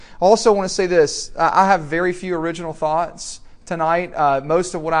Also want to say this. I have very few original thoughts tonight.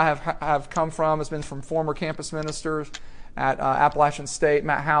 Most of what I have come from has been from former campus ministers at Appalachian State.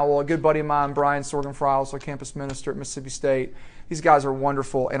 Matt Howell, a good buddy of mine, Brian Sorgenfrey, also a campus minister at Mississippi State. These guys are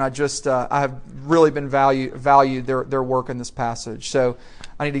wonderful, and I have really been valued their work in this passage. So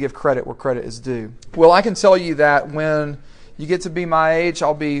I need to give credit where credit is due. Well, I can tell you that when you get to be my age,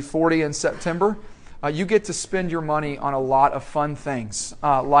 I'll be 40 in September, you get to spend your money on a lot of fun things.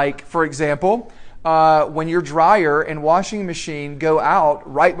 Like, for example, when your dryer and washing machine go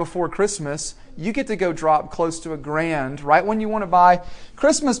out right before Christmas, you get to go drop close to $1,000 right when you want to buy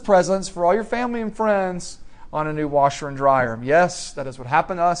Christmas presents for all your family and friends on a new washer and dryer. Yes, that is what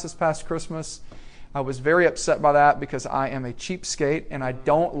happened to us this past Christmas. I was very upset by that because I am a cheapskate and I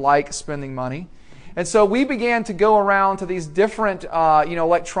don't like spending money. And so we began to go around to these different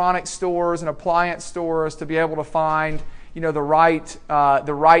electronic stores and appliance stores to be able to find the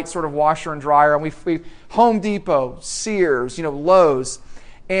right sort of washer and dryer. And we Home Depot, Sears, Lowe's.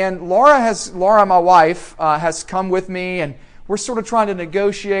 And Laura, my wife, has come with me, and we're sort of trying to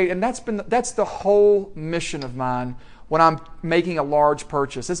negotiate, and that's the whole mission of mine when I'm making a large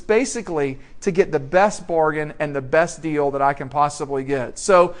purchase. It's basically to get the best bargain and the best deal that I can possibly get.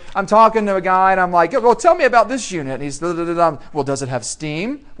 So I'm talking to a guy, and I'm like, well, tell me about this unit. And he's, well, does it have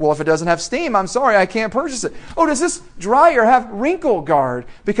steam? Well, if it doesn't have steam, I'm sorry, I can't purchase it. Oh, does this dryer have wrinkle guard?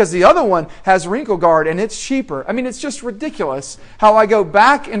 Because the other one has wrinkle guard, and it's cheaper. I mean, it's just ridiculous how I go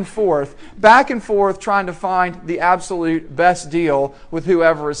back and forth, trying to find the absolute best deal with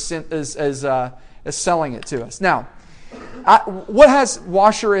whoever is selling it to us. Now, what has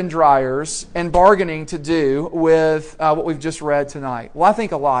washer and dryers and bargaining to do with what we've just read tonight? Well, I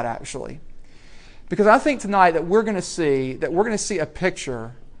think a lot, actually. Because I think tonight that we're going to see a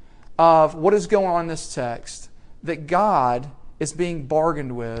picture of what is going on in this text, that God is being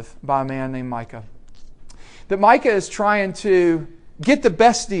bargained with by a man named Micah. That Micah is trying to get the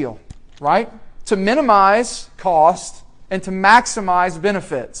best deal, right? To minimize cost and to maximize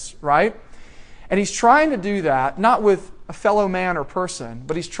benefits, right? And he's trying to do that, not with a fellow man or person,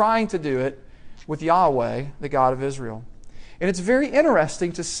 but he's trying to do it with Yahweh, the God of Israel. And it's very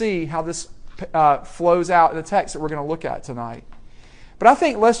interesting to see how this flows out in the text that we're going to look at tonight. But I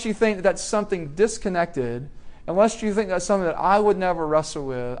think, lest you think that that's something disconnected, unless you think that's something that I would never wrestle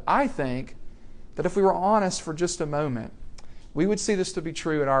with, I think that if we were honest for just a moment, we would see this to be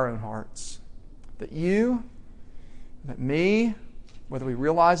true in our own hearts. That you, that me, whether we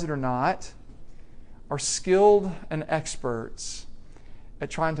realize it or not, are skilled and experts at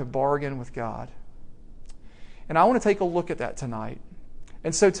trying to bargain with God. And I want to take a look at that tonight.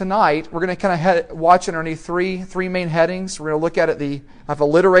 And so tonight, we're going to kind of watch underneath three main headings. We're going to look at it. I've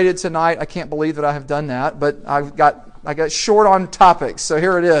alliterated tonight. I can't believe that I have done that, but I got short on topics. So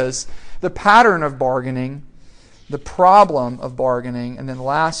here it is. The pattern of bargaining, the problem of bargaining, and then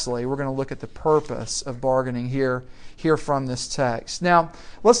lastly, we're going to look at the purpose of bargaining here from this text. Now,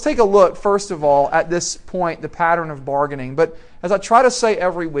 let's take a look, first of all, at this point, the pattern of bargaining. But as I try to say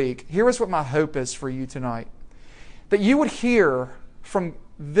every week, here is what my hope is for you tonight. That you would hear from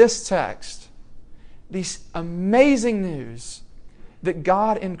this text these amazing news that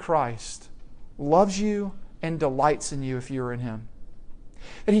God in Christ loves you and delights in you if you are in Him.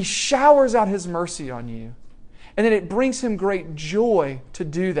 That He showers out His mercy on you. And that it brings Him great joy to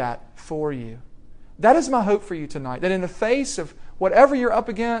do that for you. That is my hope for you tonight, that in the face of whatever you're up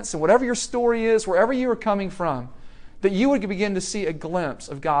against and whatever your story is, wherever you are coming from, that you would begin to see a glimpse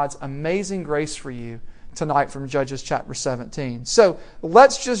of God's amazing grace for you tonight from Judges chapter 17. So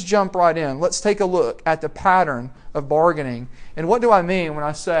let's just jump right in. Let's take a look at the pattern of bargaining. And what do I mean when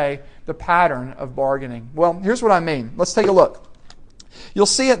I say the pattern of bargaining? Well, here's what I mean. Let's take a look. You'll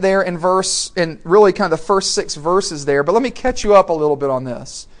see it there in really kind of the first 6 verses there, but let me catch you up a little bit on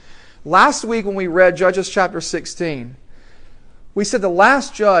this. Last week when we read Judges chapter 16, we said the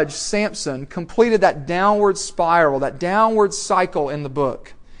last judge, Samson, completed that downward spiral, that downward cycle in the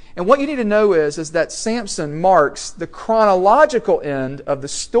book. And what you need to know is that Samson marks the chronological end of the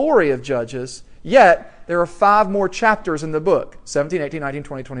story of Judges, yet there are 5 more chapters in the book, 17, 18, 19,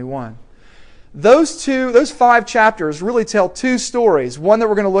 20, 21. Those 5 chapters really tell 2 stories, one that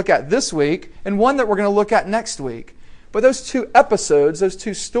we're going to look at this week and one that we're going to look at next week. But those 2 episodes, those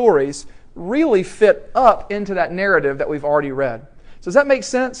 2 stories, really fit up into that narrative that we've already read. So does that make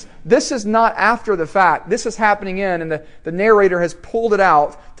sense? This is not after the fact. This is happening in, and the narrator has pulled it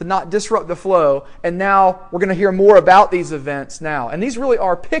out to not disrupt the flow, and now we're going to hear more about these events now. And these really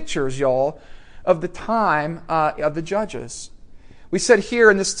are pictures, y'all, of the time of the Judges. We said here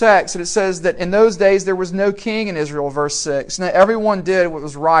in this text that it says that in those days there was no king in Israel, verse 6, and that everyone did what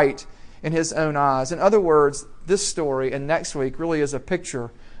was right in his own eyes. In other words, this story and next week really is a picture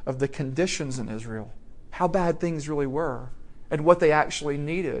of the conditions in Israel, how bad things really were, and what they actually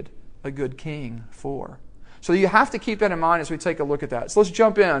needed a good king for. So you have to keep that in mind as we take a look at that. So let's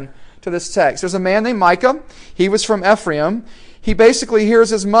jump in to this text. There's a man named Micah. He was from Ephraim. He basically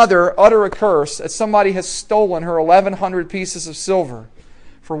hears his mother utter a curse that somebody has stolen her 1,100 pieces of silver.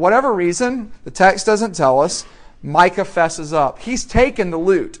 For whatever reason, the text doesn't tell us, Micah fesses up. He's taken the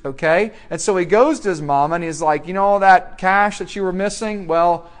loot, okay? And so he goes to his mom and he's like, you know all that cash that you were missing?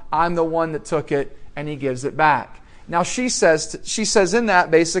 Well, I'm the one that took it, and he gives it back. Now she says in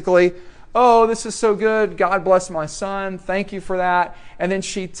that basically, oh, this is so good. God bless my son. Thank you for that. And then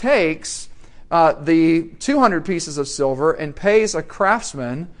she takes the 200 pieces of silver and pays a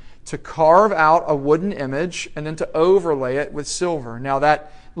craftsman to carve out a wooden image and then to overlay it with silver. Now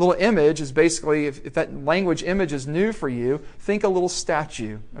that little image is basically, if that language image is new for you, think a little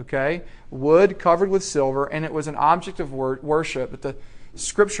statue, okay? Wood covered with silver, and it was an object of worship that the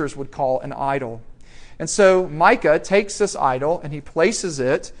Scriptures would call an idol. And so Micah takes this idol and he places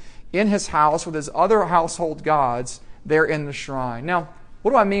it in his house with his other household gods there in the shrine. Now,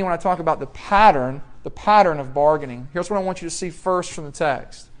 what do I mean when I talk about the pattern of bargaining? Here's what I want you to see first from the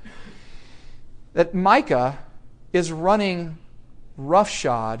text. That Micah is running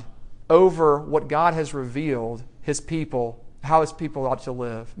roughshod over what God has revealed his people, how his people ought to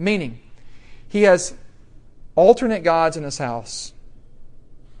live. Meaning, he has alternate gods in his house.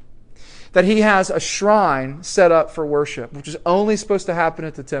 That he has a shrine set up for worship, which is only supposed to happen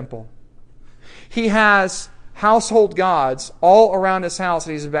at the temple. He has household gods all around his house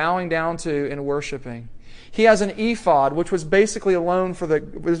that he's bowing down to and worshiping. He has an ephod, which was basically was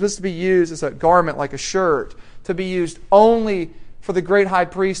supposed to be used as a garment, like a shirt, to be used only for the great high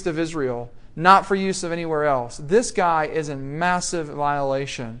priest of Israel, not for use of anywhere else. This guy is in massive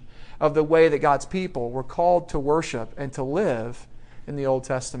violation of the way that God's people were called to worship and to live in the Old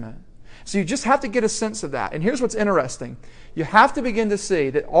Testament. So you just have to get a sense of that. And here's what's interesting. You have to begin to see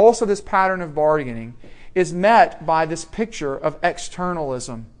that also this pattern of bargaining is met by this picture of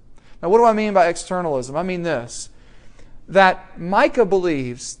externalism. Now, what do I mean by externalism? I mean this, that Micah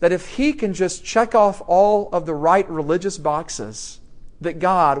believes that if he can just check off all of the right religious boxes, that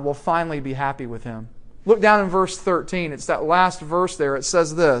God will finally be happy with him. Look down in verse 13. It's that last verse there. It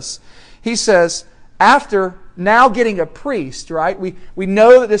says this. He says, after now getting a priest, right? We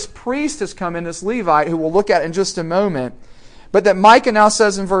know that this priest has come in, this Levite, who we'll look at in just a moment. But that Micah now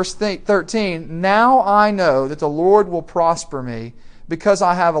says in verse 13, now I know that the Lord will prosper me because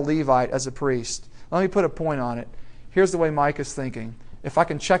I have a Levite as a priest. Let me put a point on it. Here's the way Micah's thinking. If I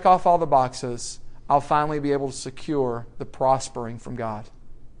can check off all the boxes, I'll finally be able to secure the prospering from God. Does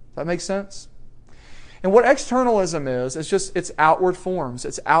that make sense? And what externalism is just it's outward forms,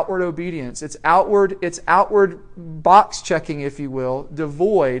 it's outward obedience, it's outward box checking, if you will,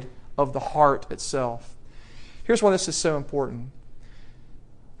 devoid of the heart itself. Here's why this is so important.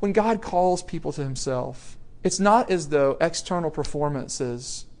 When God calls people to himself, it's not as though external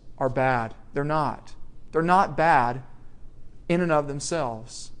performances are bad. They're not. They're not bad in and of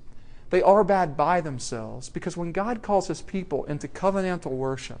themselves. They are bad by themselves because when God calls his people into covenantal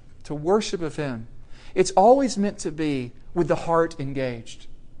worship, to worship of him, it's always meant to be with the heart engaged.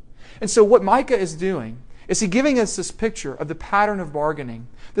 And so what Micah is doing is he's giving us this picture of the pattern of bargaining,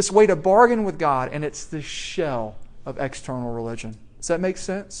 this way to bargain with God, and it's the shell of external religion. Does that make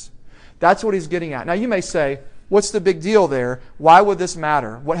sense? That's what he's getting at. Now you may say, what's the big deal there? Why would this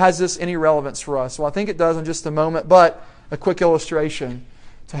matter? What has this any relevance for us? Well, I think it does in just a moment, but a quick illustration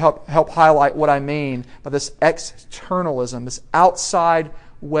to help highlight what I mean by this externalism, this outside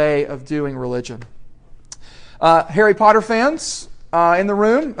way of doing religion. Harry Potter fans in the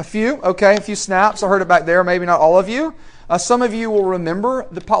room? A few? Okay, a few snaps. I heard it back there. Maybe not all of you. Some of you will remember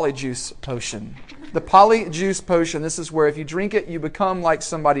the Polyjuice potion. The Polyjuice potion. This is where if you drink it, you become like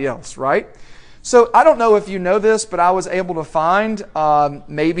somebody else, right? So I don't know if you know this, but I was able to find,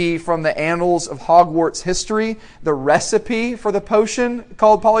 maybe from the annals of Hogwarts history, the recipe for the potion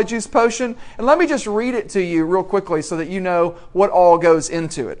called Polyjuice potion. And let me just read it to you real quickly so that you know what all goes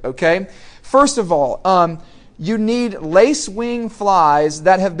into it, okay? First of all, you need lacewing flies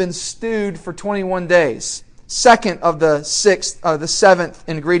that have been stewed for 21 days. Second of the seventh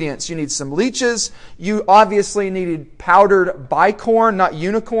ingredients, you need some leeches. You obviously needed powdered bicorn, not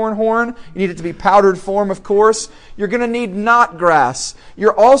unicorn horn. You need it to be powdered form, of course. You're going to need knot grass.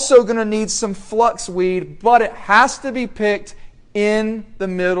 You're also going to need some fluxweed, but it has to be picked in the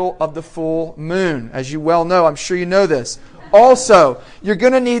middle of the full moon. As you well know, I'm sure you know this. Also, you're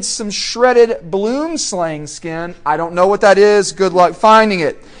going to need some shredded bloom slang skin. I don't know what that is. Good luck finding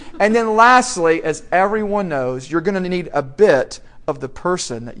it. And then lastly, as everyone knows, you're going to need a bit of the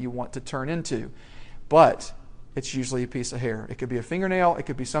person that you want to turn into. But it's usually a piece of hair. It could be a fingernail. It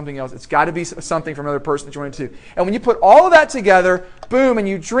could be something else. It's got to be something from another person that you want to. And when you put all of that together, boom, and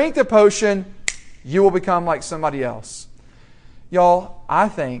you drink the potion, you will become like somebody else. Y'all, I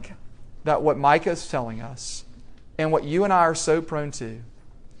think that what Micah is telling us and what you and I are so prone to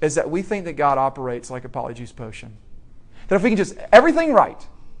is that we think that God operates like a polyjuice potion. That if we can just, everything right?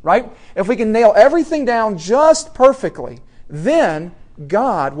 If we can nail everything down just perfectly, then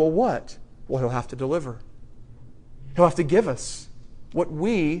God will what? Well, He'll have to deliver. He'll have to give us what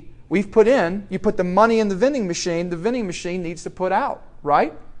we've put in. You put the money in the vending machine needs to put out,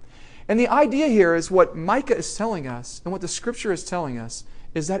 right? And the idea here is what Micah is telling us and what the Scripture is telling us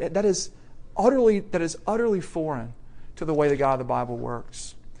is that is utterly foreign to the way the God of the Bible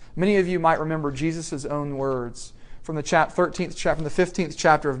works. Many of you might remember Jesus' own words from the 13th chapter, from the 15th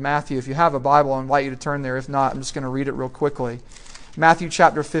chapter of Matthew. If you have a Bible, I invite you to turn there. If not, I'm just going to read it real quickly. Matthew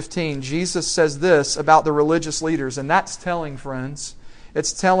chapter 15, Jesus says this about the religious leaders, and that's telling, friends.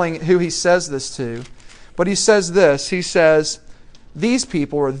 It's telling who He says this to. But He says this, He says, these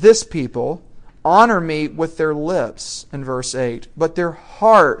people, or this people, honor Me with their lips, in verse 8, but their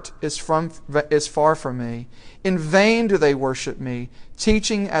heart is far from Me. In vain do they worship Me,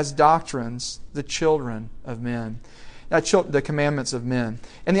 teaching as doctrines the children of men. The commandments of men.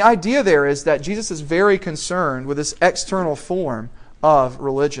 And the idea there is that Jesus is very concerned with this external form of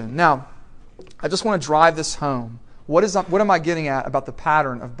religion. Now, I just want to drive this home. What am I getting at about the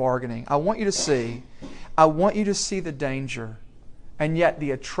pattern of bargaining? I want you to see the danger and yet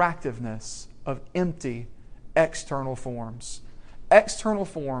the attractiveness of empty external forms. External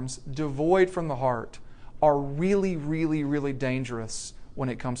forms devoid from the heart are really, really, really dangerous when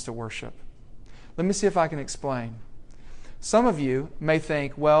it comes to worship. Let me see if I can explain. Some of you may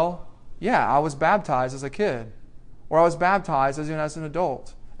think, well, yeah, I was baptized as a kid, or I was baptized as an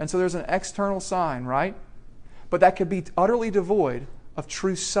adult. And so there's an external sign, right? But that could be utterly devoid of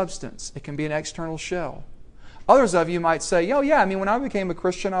true substance. It can be an external shell. Others of you might say, oh yeah, when I became a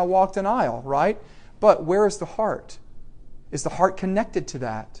Christian, I walked an aisle, right? But where is the heart? Is the heart connected to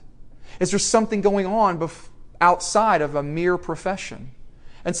that? Is there something going on outside of a mere profession?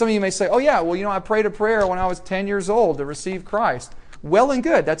 And some of you may say, oh yeah, well, I prayed a prayer when I was 10 years old to receive Christ. Well and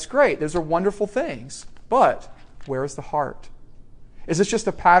good, that's great. Those are wonderful things. But where is the heart? Is this just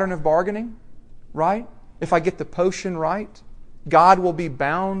a pattern of bargaining? Right? If I get the potion right, God will be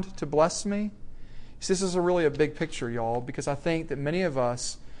bound to bless me. See, this is really a big picture, y'all, because I think that many of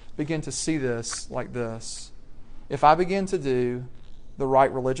us begin to see this like this. If I begin to do the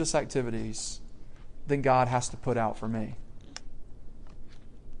right religious activities, then God has to put out for me.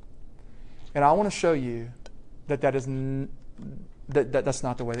 And I want to show you that's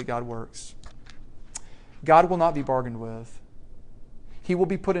not the way that God works. God will not be bargained with. He will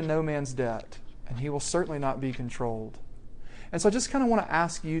be put in no man's debt, and He will certainly not be controlled. And so I just kind of want to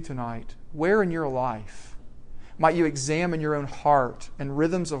ask you tonight, where in your life might you examine your own heart and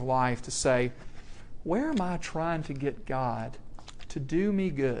rhythms of life to say, where am I trying to get God to do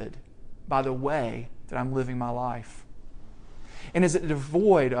me good by the way that I'm living my life? And is it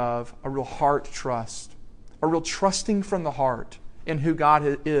devoid of a real heart trust, a real trusting from the heart in who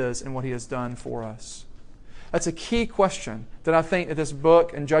God is and what He has done for us? That's a key question that I think that this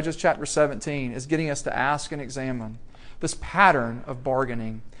book in Judges chapter 17 is getting us to ask and examine. This pattern of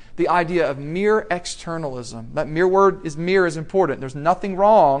bargaining, the idea of mere externalism. That mere is important. There's nothing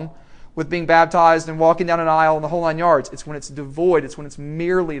wrong with being baptized and walking down an aisle and the whole 9 yards. It's when it's devoid. It's when it's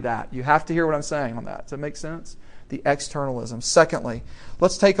merely that. You have to hear what I'm saying on that. Does that make sense? The externalism. Secondly,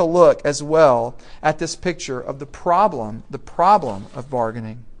 let's take a look as well at this picture of the problem of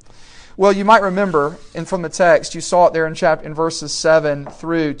bargaining. Well, you might remember, and from the text, you saw it there in verses 7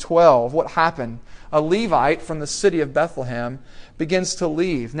 through 12. What happened? A Levite from the city of Bethlehem begins to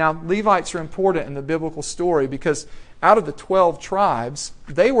leave. Now, Levites are important in the biblical story because out of the 12 tribes,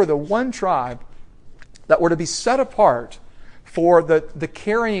 they were the one tribe that were to be set apart for the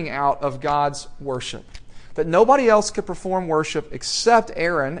carrying out of God's worship. That nobody else could perform worship except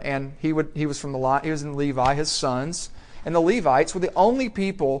Aaron, and he was in Levi, his sons. And the Levites were the only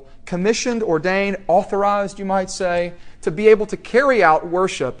people commissioned, ordained, authorized, you might say, to be able to carry out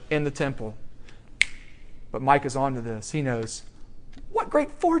worship in the temple. But Micah's on to this. He knows, what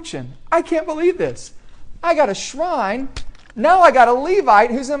great fortune. I can't believe this. I got a shrine. Now I got a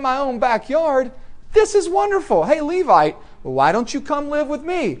Levite who's in my own backyard. This is wonderful. Hey, Levite, why don't you come live with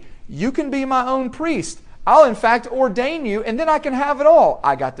me? You can be my own priest. I'll in fact ordain you, and then I can have it all.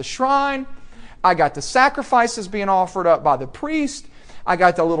 I got the shrine. I got the sacrifices being offered up by the priest. I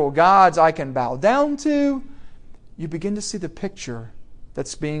got the little gods I can bow down to. You begin to see the picture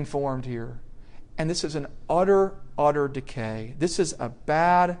that's being formed here. And this is an utter decay. This is a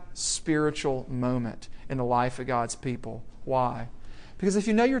bad spiritual moment in the life of God's people. Why? Because if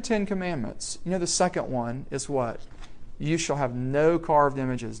you know your 10 commandments, you know the second one is what? You shall have no carved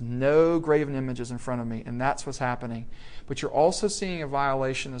images, no graven images in front of me. And that's what's happening. But you're also seeing a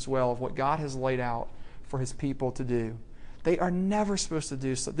violation as well of what God has laid out for His people to do. They are never supposed to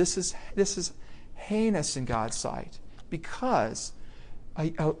do so. This is heinous in God's sight, because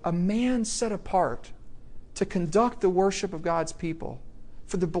a man set apart to conduct the worship of God's people,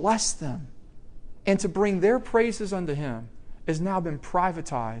 for to bless them and to bring their praises unto Him, has now been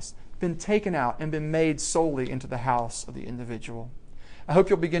privatized, been taken out, and been made solely into the house of the individual. I hope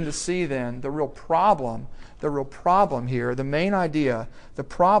you'll begin to see then the real problem here, the main idea, the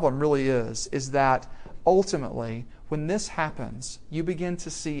problem really is that ultimately when this happens, you begin to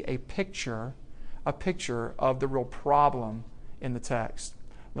see a picture of the real problem in the text.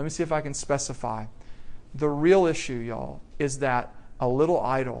 Let me see if I can specify. The real issue, y'all, is that a little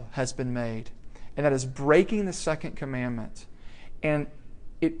idol has been made, and that is breaking the second commandment. And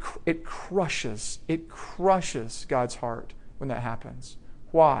it crushes God's heart when that happens.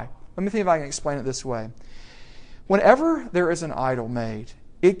 Why? Let me see if I can explain it this way. Whenever there is an idol made,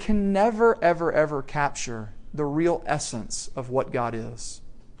 it can never, ever, ever capture the real essence of what God is.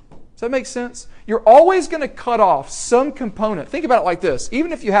 Does that make sense? You're always going to cut off some component. Think about it like this.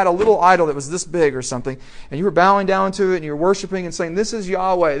 Even if you had a little idol that was this big or something, and you were bowing down to it, and you're worshiping and saying, this is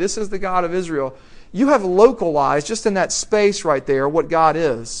Yahweh, this is the God of Israel, you have localized just in that space right there what God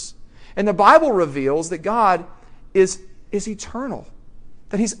is. And the Bible reveals that God is eternal,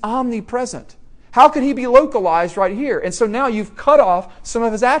 that He's omnipresent. How could He be localized right here? And so now you've cut off some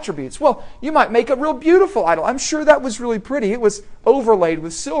of His attributes. Well, you might make a real beautiful idol. I'm sure that was really pretty. It was overlaid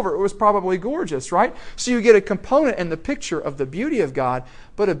with silver. It was probably gorgeous, right? So you get a component in the picture of the beauty of God,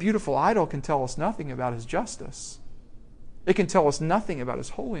 but a beautiful idol can tell us nothing about His justice. It can tell us nothing about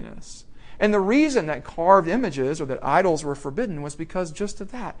His holiness. And the reason that carved images or that idols were forbidden was because just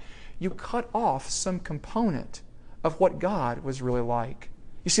of that. You cut off some component of what God was really like.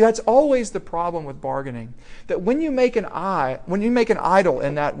 You see, that's always the problem with bargaining. That when you make an idol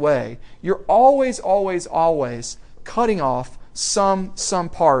in that way, you're always cutting off some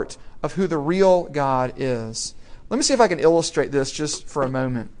part of who the real God is. Let me see if I can illustrate this just for a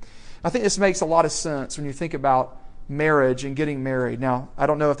moment. I think this makes a lot of sense when you think about marriage and getting married. Now, I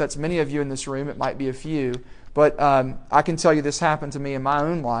don't know if that's many of you in this room. It might be a few. But I can tell you this happened to me in my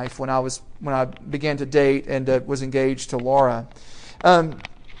own life when I began to date and was engaged to Laura.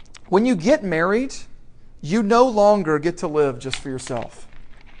 When you get married, you no longer get to live just for yourself.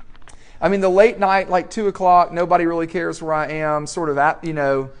 I mean, the late night, like 2 o'clock, nobody really cares where I am, sort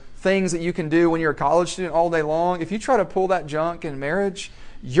of, things that you can do when you're a college student all day long. If you try to pull that junk in marriage,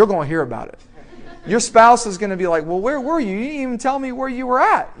 you're going to hear about it. Your spouse is going to be like, well, where were you? You didn't even tell me where you were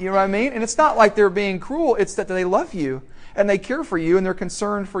at. You know what I mean? And it's not like they're being cruel. It's that they love you and they care for you and they're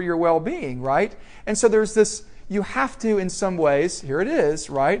concerned for your well-being, right? And so there's this, you have to, in some ways, here it is,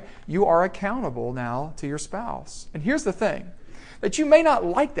 right? You are accountable now to your spouse. And here's the thing, that you may not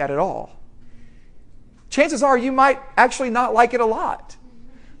like that at all. Chances are you might actually not like it a lot.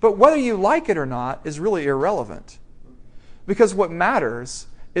 But whether you like it or not is really irrelevant. Because what matters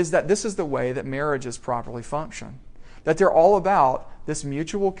is that this is the way that marriages properly function. That they're all about this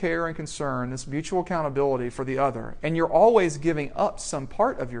mutual care and concern, this mutual accountability for the other. And you're always giving up some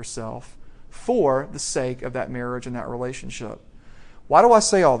part of yourself for the sake of that marriage and that relationship. Why do I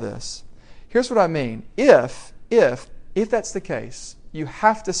say all this? Here's what I mean. If that's the case, you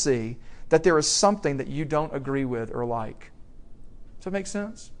have to see that there is something that you don't agree with or like. Does that make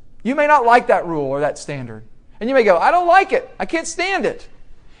sense? You may not like that rule or that standard. And you may go, I don't like it. I can't stand it.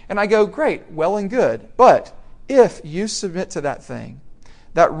 And I go, great, well and good. But if you submit to that thing,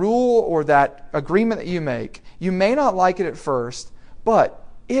 that rule or that agreement that you make, you may not like it at first, but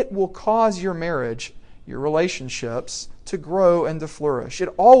it will cause your marriage, your relationships, to grow and to flourish.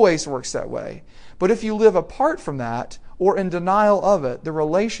 It always works that way. But if you live apart from that or in denial of it, the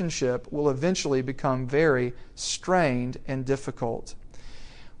relationship will eventually become very strained and difficult.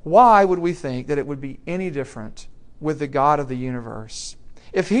 Why would we think that it would be any different with the God of the universe?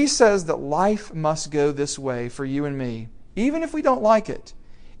 If He says that life must go this way for you and me, even if we don't like it,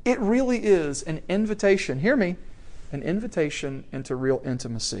 it really is an invitation, hear me, an invitation into real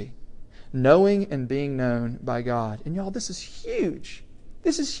intimacy, knowing and being known by God. And y'all, this is huge.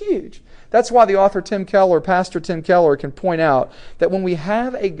 This is huge. That's why the author Tim Keller, Pastor Tim Keller, can point out that when we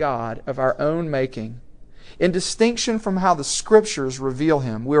have a God of our own making, in distinction from how the Scriptures reveal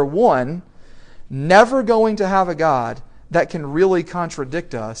Him, we're one, never going to have a God that can really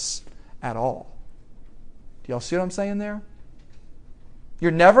contradict us at all. Do y'all see what I'm saying there? You're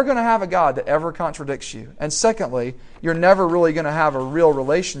never going to have a God that ever contradicts you. And secondly, you're never really going to have a real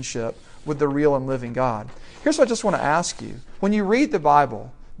relationship with the real and living God. Here's what I just want to ask you. When you read the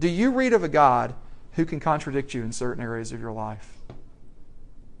Bible, do you read of a God who can contradict you in certain areas of your life?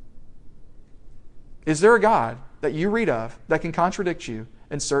 Is there a God that you read of that can contradict you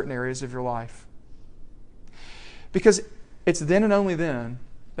in certain areas of your life? Because it's then and only then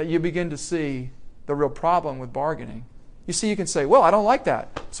that you begin to see the real problem with bargaining. You see, you can say, well, I don't like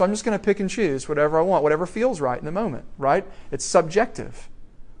that, so I'm just going to pick and choose whatever I want, whatever feels right in the moment, right? It's subjective.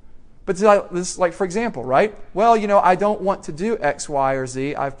 But this, like, for example, right? Well, I don't want to do X, Y, or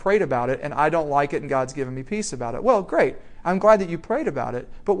Z. I've prayed about it, and I don't like it, and God's given me peace about it. Well, great. I'm glad that you prayed about it.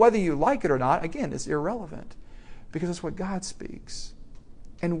 But whether you like it or not, again, is irrelevant. Because it's what God speaks.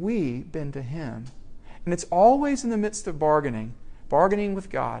 And we bend to Him. And it's always in the midst of bargaining with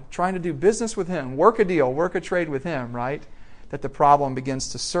God, trying to do business with Him, work a deal, work a trade with Him, right? That the problem begins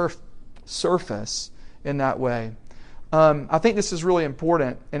to surface in that way. I think this is really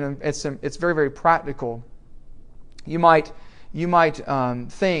important, and it's very, very practical. You might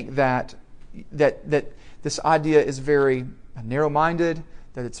think that this idea is very narrow-minded,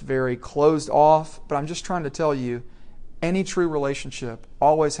 that it's very closed off, but I'm just trying to tell you, any true relationship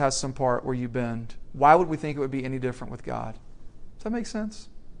always has some part where you bend. Why would we think it would be any different with God? Does that make sense?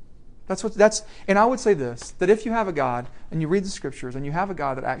 And I would say this, that if you have a God, and you read the Scriptures, and you have a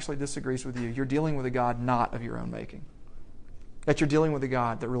God that actually disagrees with you, you're dealing with a God not of your own making. That you're dealing with a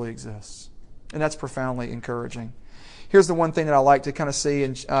God that really exists. And that's profoundly encouraging. Here's the one thing that I like to kind of see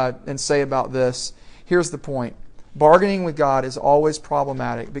and say about this. Here's the point. Bargaining with God is always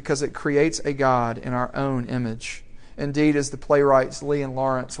problematic because it creates a God in our own image. Indeed, as the playwrights Lee and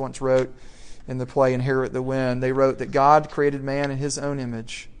Lawrence once wrote in the play Inherit the Wind, they wrote that God created man in His own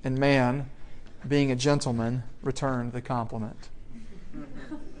image, and man, being a gentleman, returned the compliment.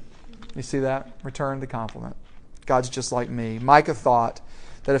 You see that? Returned the compliment. God's just like me. Micah thought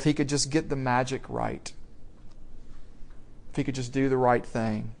that if he could just get the magic right, if he could just do the right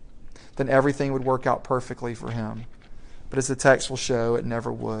thing, then everything would work out perfectly for him. But as the text will show, it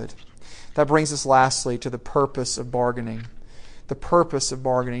never would. That brings us lastly to the purpose of bargaining. The purpose of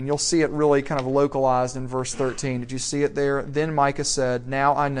bargaining. You'll see it really kind of localized in verse 13. Did you see it there? Then Micah said,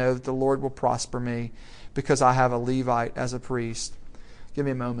 "Now I know that the Lord will prosper me because I have a Levite as a priest." Give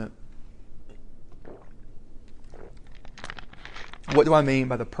me a moment. What do I mean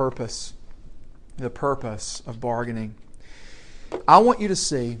by the purpose? The purpose of bargaining. I want you to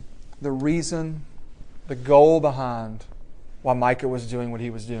see the reason, the goal behind why Micah was doing what he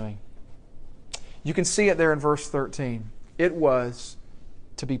was doing. You can see it there in verse 13. It was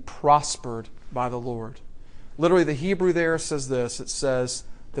to be prospered by the Lord. Literally, the Hebrew there says this. It says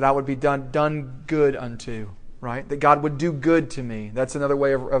that I would be done good unto, right? That God would do good to me. That's another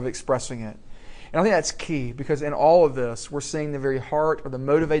way of expressing it. And I think that's key because in all of this, we're seeing the very heart or the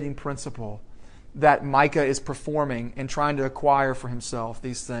motivating principle that Micah is performing and trying to acquire for himself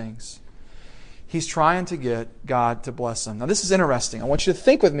these things. He's trying to get God to bless him. Now, this is interesting. I want you to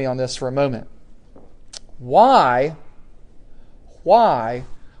think with me on this for a moment. Why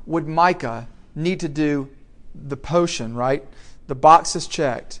would Micah need to do the potion, right? The box is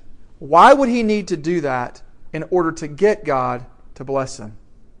checked. Why would he need to do that in order to get God to bless him?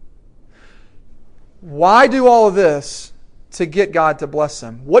 Why do all of this to get God to bless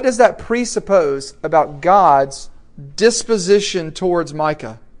him? What does that presuppose about God's disposition towards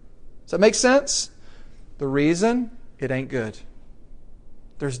Micah? Does that make sense? The reason, it ain't good.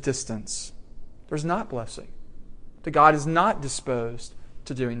 There's distance. There's not blessing. The God is not disposed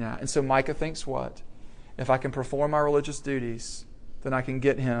to doing that. And so Micah thinks what? If I can perform my religious duties, then I can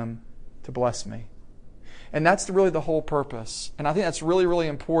get him to bless me. And that's really the whole purpose. And I think that's really, really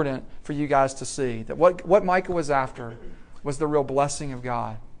important for you guys to see. That what Micah was after was the real blessing of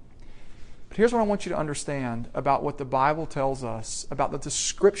God. But here's what I want you to understand about what the Bible tells us, about what the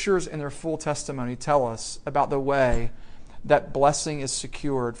Scriptures in their full testimony tell us about the way that blessing is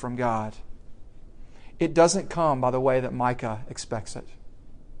secured from God. It doesn't come by the way that Micah expects it.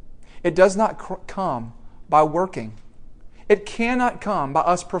 It does not come by working. It cannot come by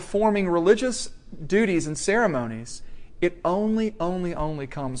us performing religious duties and ceremonies. It only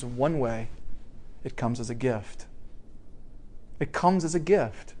comes one way. It comes as a gift. It comes as a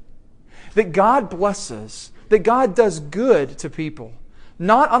gift. That God blesses, that God does good to people,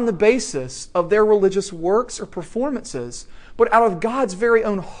 not on the basis of their religious works or performances, but out of God's very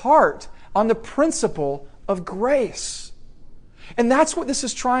own heart on the principle of grace. And that's what this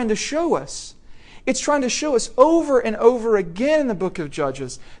is trying to show us. It's trying to show us over and over again in the book of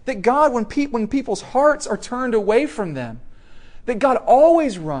Judges that God, when people's hearts are turned away from them, that God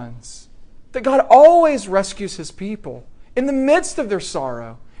always runs, that God always rescues His people in the midst of their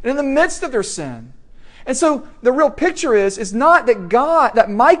sorrow and in the midst of their sin. And so the real picture is not that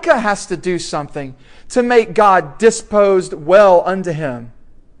Micah has to do something to make God disposed well unto him.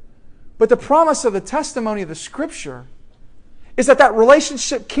 But the promise of the testimony of the Scripture is that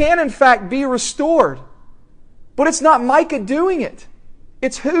relationship can in fact be restored. But it's not Micah doing it.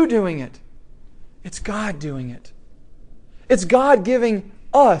 It's who doing it? It's God doing it. It's God giving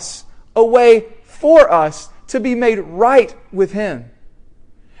us a way for us to be made right with Him.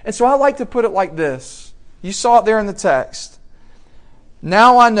 And so I like to put it like this. You saw it there in the text.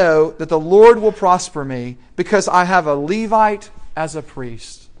 Now I know that the Lord will prosper me because I have a Levite as a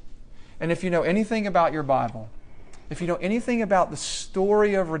priest. And if you know anything about your Bible, if you know anything about the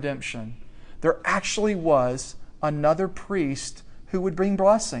story of redemption, there actually was another priest who would bring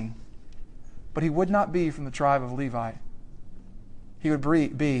blessing. But he would not be from the tribe of Levi. He would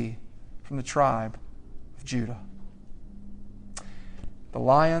be from the tribe of Judah. The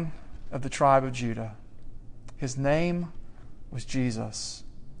Lion of the tribe of Judah. His name was Jesus.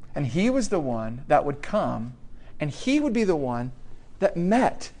 And He was the one that would come, and He would be the one that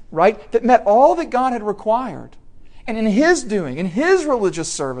met, right? That met all that God had required. And in His doing, in His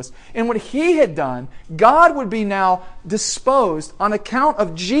religious service, in what He had done, God would be now disposed on account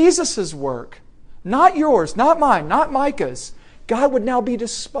of Jesus' work. Not yours, not mine, not Micah's. God would now be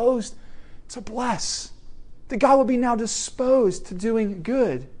disposed to bless. That God would be now disposed to doing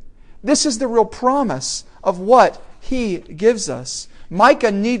good. This is the real promise of what He gives us.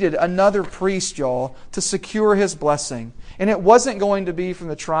 Micah needed another priest, y'all, to secure his blessing. And it wasn't going to be from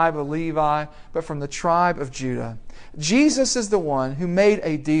the tribe of Levi, but from the tribe of Judah. Jesus is the one who made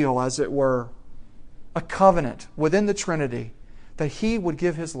a deal, as it were, a covenant within the Trinity, that He would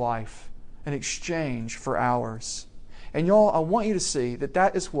give His life in exchange for ours. And y'all, I want you to see that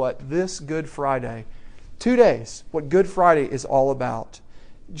that is what this Good Friday, 2 days, what Good Friday is all about.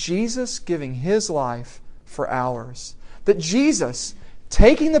 Jesus giving His life for ours. That Jesus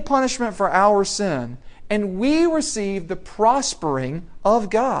taking the punishment for our sin, and we receive the prospering of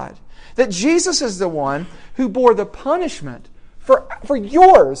God. That Jesus is the one who bore the punishment for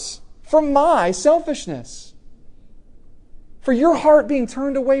yours, for my selfishness, for your heart being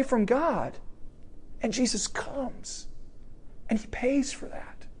turned away from God. And Jesus comes and He pays for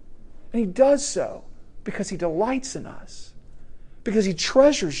that. And He does so because He delights in us, because He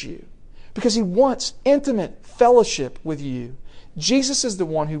treasures you, because He wants intimate fellowship with you. Jesus is the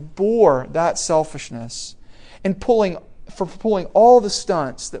one who bore that selfishness and pulling all the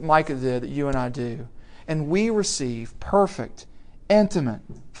stunts that Micah did, that you and I do. And we receive perfect, intimate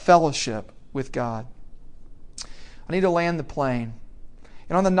fellowship with God. I need to land the plane.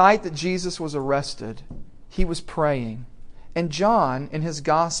 And on the night that Jesus was arrested, He was praying. And John, in his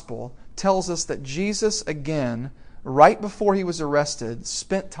gospel, tells us that Jesus, again, right before He was arrested,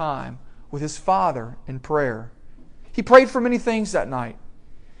 spent time with His Father in prayer. He prayed for many things that night.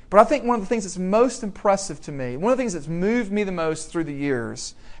 But I think one of the things that's most impressive to me, one of the things that's moved me the most through the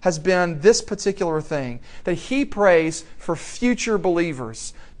years, has been this particular thing, that He prays for future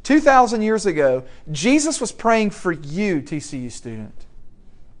believers. 2,000 years ago, Jesus was praying for you, TCU student.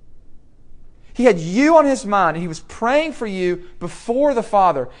 He had you on His mind, and He was praying for you before the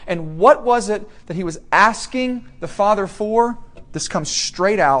Father. And what was it that He was asking the Father for? This comes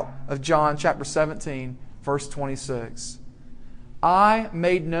straight out of John chapter 17, verse 26. I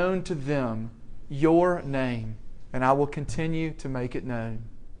made known to them your name, and I will continue to make it known.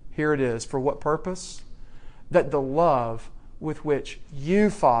 Here it is. For what purpose? That the love with which you,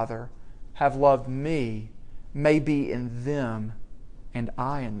 Father, have loved me may be in them, and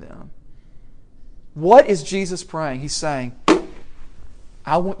I in them. What is Jesus praying? He's saying,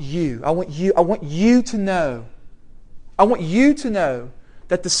 I want you to know. I want you to know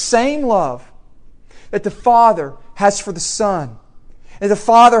that the same love that the Father has for the Son, and the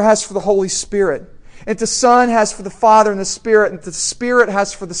Father has for the Holy Spirit, and the Son has for the Father and the Spirit, and the Spirit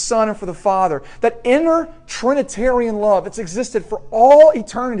has for the Son and for the Father. That inner Trinitarian love that's existed for all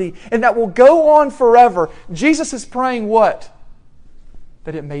eternity and that will go on forever. Jesus is praying what?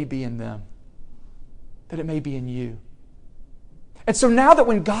 That it may be in them. That it may be in you. And so now that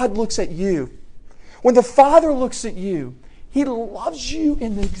when God looks at you, when the Father looks at you, He loves you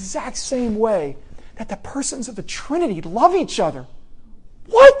in the exact same way that the persons of the Trinity love each other.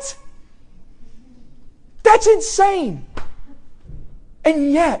 What? That's insane.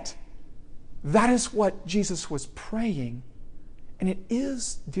 And yet, that is what Jesus was praying. And it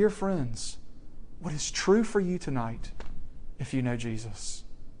is, dear friends, what is true for you tonight if you know Jesus.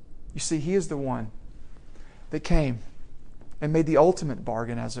 You see, He is the one that came and made the ultimate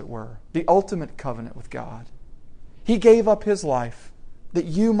bargain, as it were, the ultimate covenant with God. He gave up His life that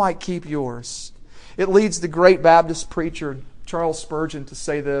you might keep yours. It leads the great Baptist preacher Charles Spurgeon to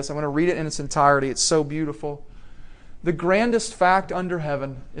say this. I'm going to read it in its entirety. It's so beautiful. The grandest fact under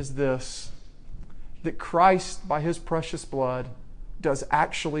heaven is this, that Christ, by His precious blood, does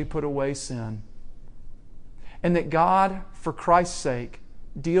actually put away sin. And that God, for Christ's sake,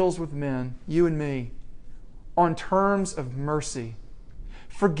 deals with men, you and me, on terms of mercy,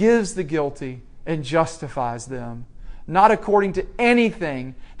 forgives the guilty, and justifies them, not according to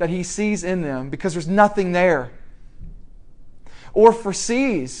anything that He sees in them, because there's nothing there, or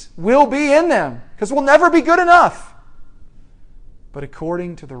foresees will be in them, because we'll never be good enough, but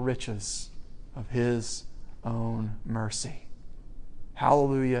according to the riches of His own mercy.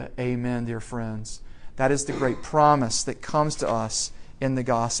 Hallelujah. Amen, dear friends. That is the great promise that comes to us in the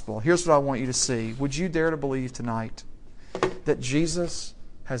gospel. Here's what I want you to see. Would you dare to believe tonight that Jesus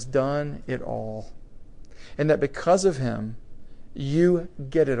has done it all, and that because of Him, you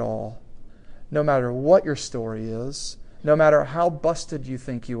get it all, no matter what your story is, no matter how busted you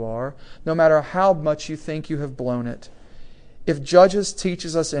think you are, no matter how much you think you have blown it. If Judges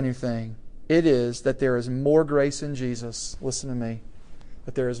teaches us anything, it is that there is more grace in Jesus. Listen to me.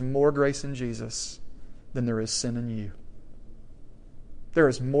 That there is more grace in Jesus than there is sin in you. There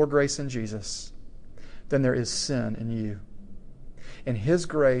is more grace in Jesus than there is sin in you. And His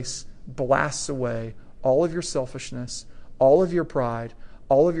grace blasts away all of your selfishness, all of your pride,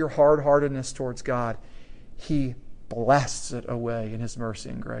 all of your hard-heartedness towards God. He blasts it away in His mercy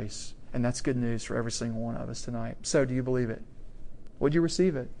and grace. And that's good news for every single one of us tonight. So, do you believe it? Would you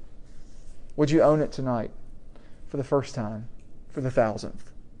receive it? Would you own it tonight for the first time, for the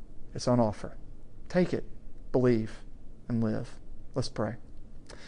 1,000th? It's on offer. Take it, believe, and live. Let's pray.